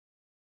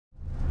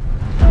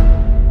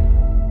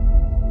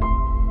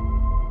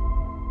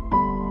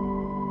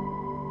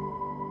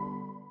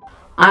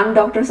I am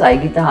Dr.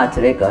 Saigeeta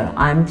Achrekar.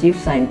 I am Chief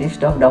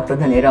Scientist of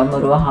Dr.Dhaniram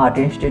Baruah Heart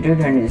Institute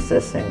and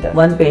Research Center.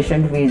 One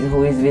patient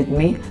who is with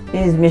me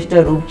is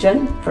Mr.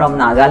 Roopchand from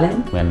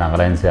Nagaland. मैं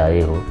नागालैंड से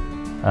आई हूँ।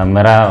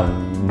 मेरा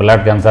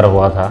blood cancer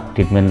हुआ था,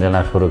 treatment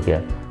लेना शुरू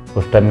किया।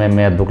 उस टाइम में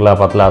मैं दुबला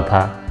पतला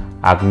था,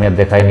 आँख में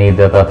दिखाई नहीं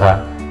देता था,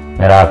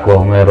 मेरा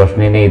आँखों में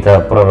रोशनी नहीं था,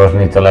 पूरा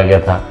रोशनी चला गया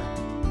था।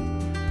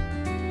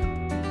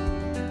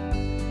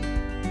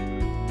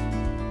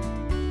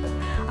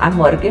 I am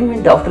working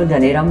with Dr.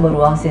 Dhaniram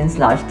Baruah since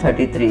last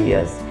 33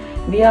 years.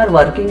 We are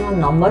working on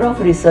number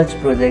of research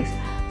projects.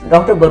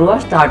 Dr.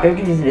 Baruah started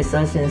his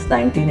research since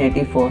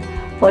 1984,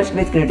 first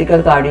with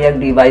critical cardiac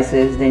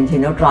devices, then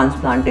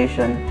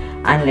xenotransplantation,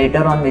 and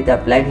later on with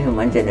applied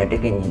human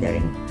genetic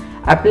engineering.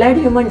 Applied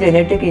human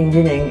genetic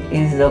engineering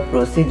is a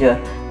procedure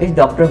which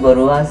Dr.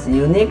 Baruah's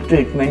unique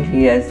treatment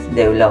he has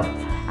developed,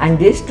 and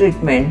this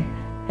treatment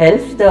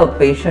helps the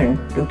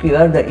patient to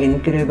cure the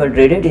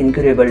dreaded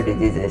incurable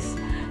diseases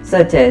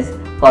such as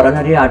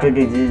coronary artery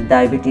disease,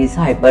 diabetes,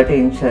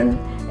 hypertension,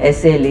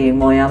 SLE,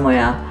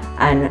 moya,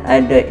 and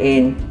at the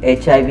end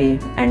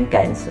HIV and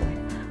cancer.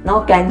 Now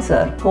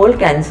whole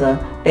cancer,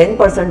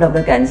 10% of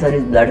the cancer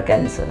is blood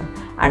cancer,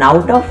 and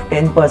out of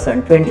 10%,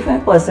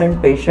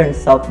 25%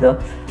 patients of the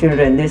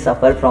children, they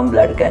suffer from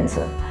blood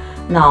cancer.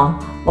 Now,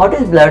 what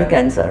is blood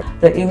cancer?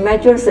 The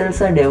immature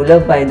cells are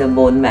developed by the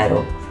bone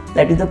marrow.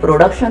 That is the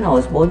production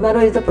house. Bone marrow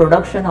is the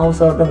production house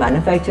or the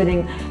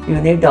manufacturing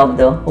unit of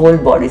the whole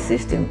body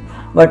system.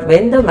 But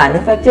when the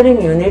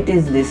manufacturing unit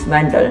is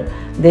dismantled,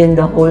 then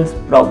the whole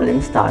problem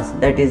starts.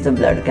 That is the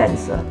blood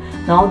cancer.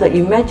 Now the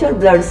immature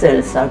blood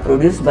cells are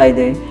produced by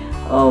the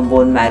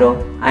bone marrow,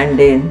 and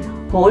then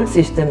whole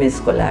system is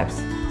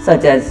collapsed,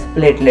 such as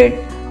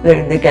platelet.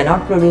 They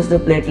cannot produce the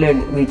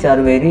platelet, which are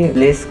very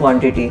less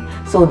quantity,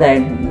 so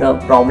that the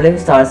problem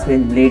starts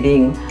with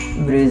bleeding,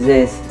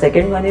 bruises.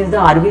 Second one is the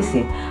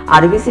RBC.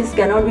 RBCs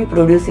cannot be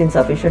produced in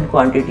sufficient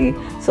quantity,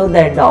 so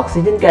that the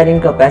oxygen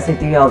carrying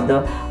capacity of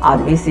the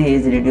RBC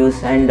is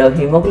reduced and the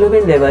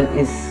hemoglobin level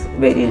is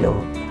very low.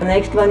 The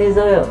next one is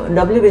the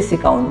WBC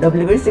count.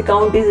 WBC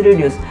count is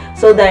reduced,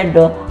 so that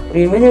the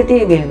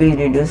immunity will be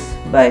reduced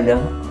by the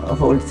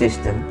whole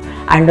system,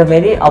 and the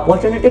very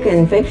opportunistic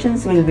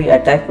infections will be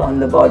attacked on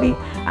the body,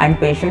 and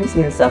patients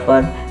will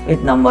suffer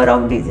with number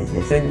of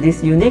diseases. With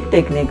this unique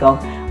technique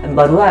of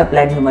Baruah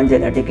applied human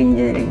genetic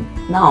engineering.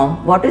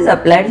 Now, what is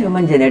applied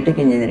human genetic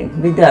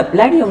engineering? With the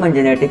applied human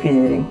genetic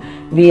engineering,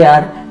 we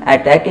are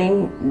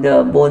attacking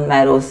the bone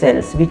marrow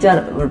cells, which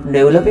are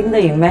developing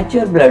the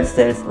immature blood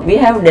cells. We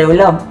have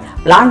developed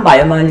plant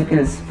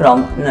biomolecules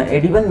from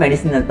edible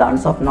medicinal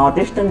plants of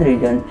northeastern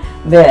region,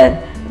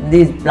 where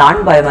these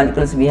plant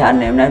biomolecules we have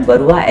named as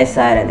Baruah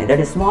siRNA, that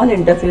is small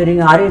interfering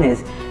RNAs,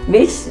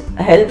 which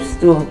helps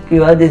to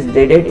cure this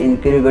dreaded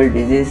incurable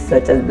disease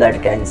such as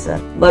blood cancer.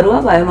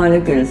 Baruah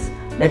biomolecules,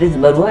 that is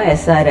Baruah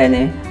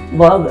siRNA,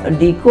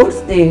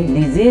 decodes the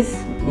disease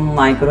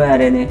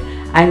microRNA,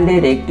 and they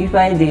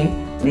rectify the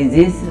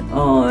disease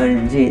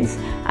genes,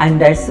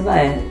 and that's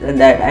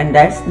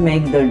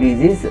make the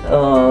disease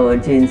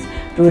genes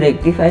to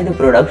rectify the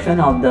production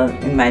of the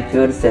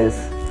immature cells.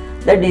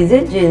 The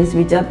disease genes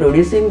which are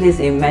producing these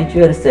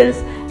immature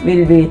cells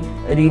will be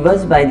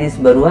reversed by these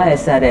Baruah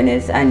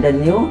siRNAs, and the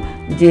new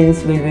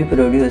genes will be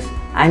produced,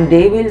 and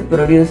they will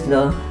produce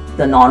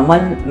the normal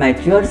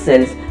mature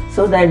cells,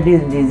 so that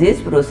this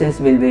disease process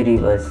will be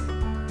reversed.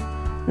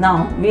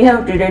 Now, we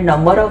have treated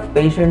number of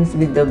patients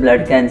with the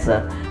blood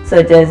cancer,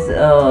 such as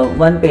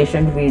one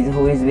patient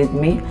who is with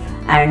me,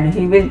 and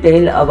he will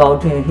tell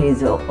about his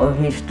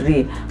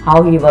history,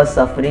 how he was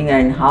suffering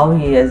and how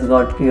he has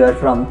got cure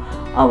from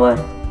our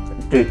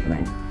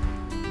treatment.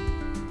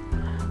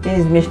 He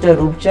is Mr.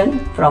 Roopchand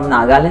from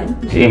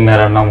Nagaland. जी,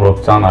 मेरा नाम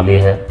रूपचंद अली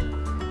है।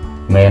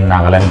 मैं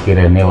नागालैंड की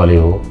रहने वाली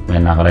हूँ। मैं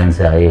नागालैंड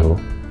से आई हूँ।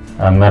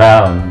 मेरा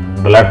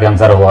ब्लड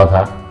कैंसर हुआ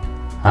था।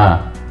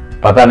 हाँ,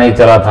 पता नहीं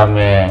चला था।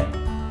 मैं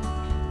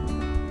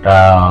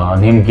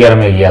नीम केयर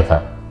में गया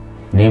था।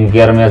 नीम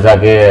केयर में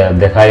जाके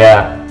दिखाया।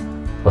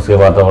 उसके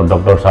बाद तो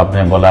डॉक्टर साहब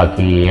ने बोला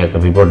कि एक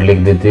रिपोर्ट लिख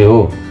देती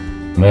हूँ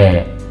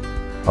मैं,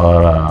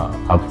 और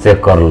अब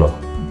चेक कर लो।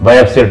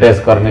 बायोप्सी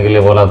टेस्ट करने के लिए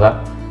बोला था,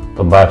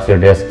 तो बायोप्सी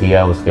टेस्ट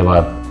किया। उसके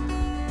बाद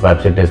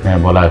बायोप्सी टेस्ट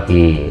में बोला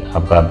कि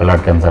आपका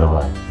ब्लड कैंसर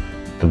हुआ है।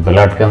 तो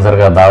ब्लड कैंसर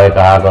का दावे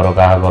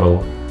कहाँ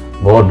करो,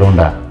 बहुत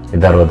ढूंढा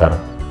इधर उधर,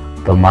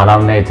 तो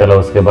मालूम नहीं चला।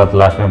 उसके बाद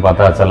लास्ट में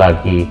पता चला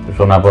कि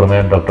सोनापुर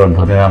में डॉक्टर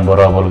धनीराम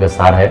बरुआ बोल के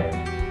सर है।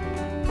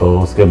 तो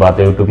उसके बाद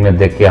यूट्यूब में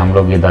देख के हम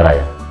लोग इधर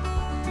आया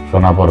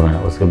सोनापुर में।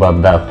 उसके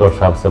बाद डॉक्टर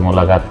साहब से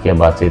मुलाकात किया,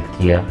 बातचीत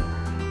किया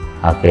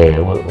आके।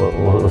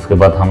 उसके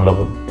बाद हम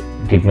लोग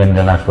ट्रीटमेंट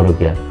लेना शुरू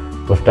किया।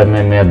 उस टाइम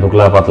में मैं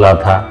दुबला पतला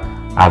था,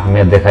 आँख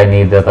में दिखाई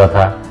नहीं देता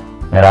था,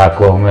 मेरा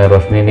आँखों में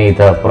रोशनी नहीं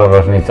था, पूरा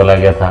रोशनी चला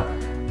गया था।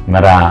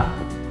 मेरा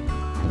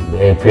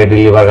फैटी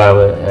लीवर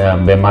का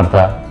बीमार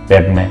था,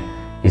 पेट में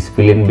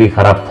स्प्लीन भी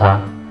खराब था।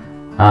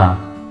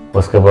 हाँ,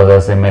 उसके वजह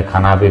से मैं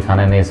खाना भी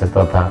खाने नहीं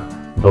सकता था,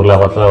 दुबला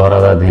पतला हो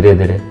रहा था धीरे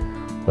धीरे।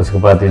 उसके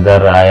बाद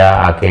इधर आया,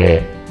 आके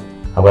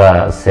अब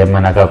 6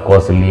 महीने का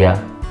कोर्स लिया।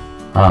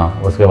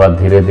 हाँ, उसके बाद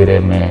धीरे धीरे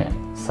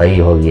मैं सही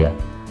हो गया।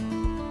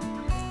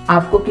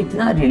 आपको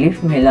कितना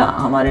रिलीफ मिला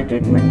हमारे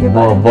ट्रीटमेंट के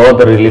बाद?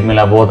 बहुत रिलीफ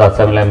मिला, बहुत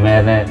अच्छा मिला।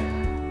 मैंने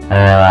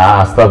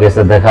आज तक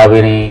ऐसे देखा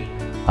भी नहीं,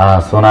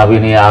 सुना भी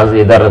नहीं, आज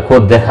इधर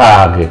खुद देखा,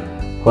 आके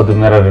खुद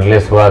मेरा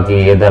रिलीज हुआ कि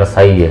इधर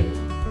सही है।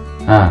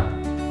 हाँ,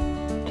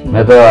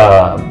 मैं तो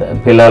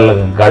फिलहाल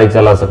गाड़ी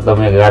चला सकता हूँ,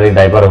 मैं गाड़ी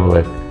ड्राइवर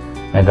हुए,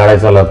 मैं गाड़ी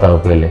चलाता हूँ।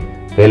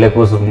 पहले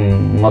कुछ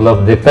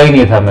मतलब दिखता ही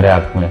नहीं था मेरे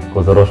आँख में,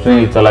 कुछ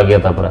रोशनी चला गया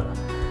था पूरा,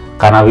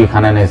 खाना भी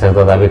खाने नहीं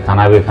सकता था। अभी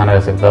खाना भी खाने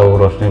सकता हूँ,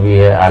 रोशनी भी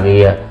है, आ गई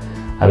है,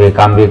 अभी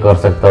काम भी कर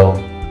सकता हूँ।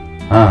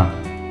 हाँ,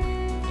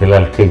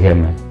 फिलहाल ठीक है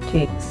मैं।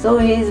 ठीक। So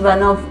he is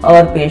one of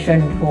our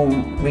patient whom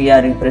we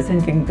are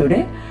representing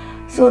today.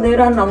 So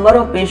there are number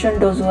of patients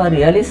those who are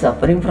really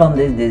suffering from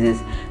this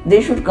disease.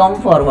 They should come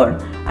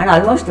forward, and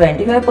almost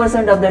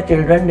 25% of the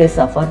children they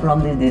suffer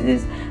from this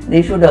disease.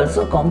 They should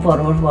also come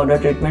forward for the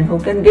treatment, who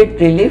can get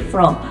relief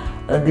from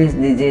this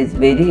disease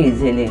very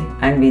easily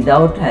and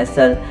without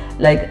hassle,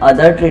 like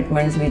other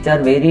treatments which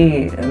are very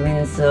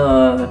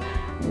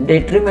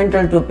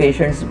detrimental to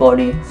patient's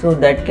body. So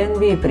that can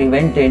be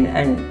prevented,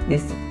 and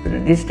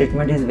this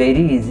treatment is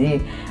very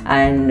easy,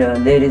 and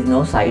there is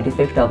no side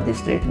effect of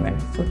this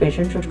treatment. So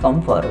patient should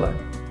come forward.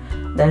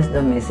 That's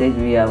the message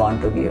we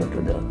want to give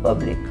to the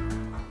public.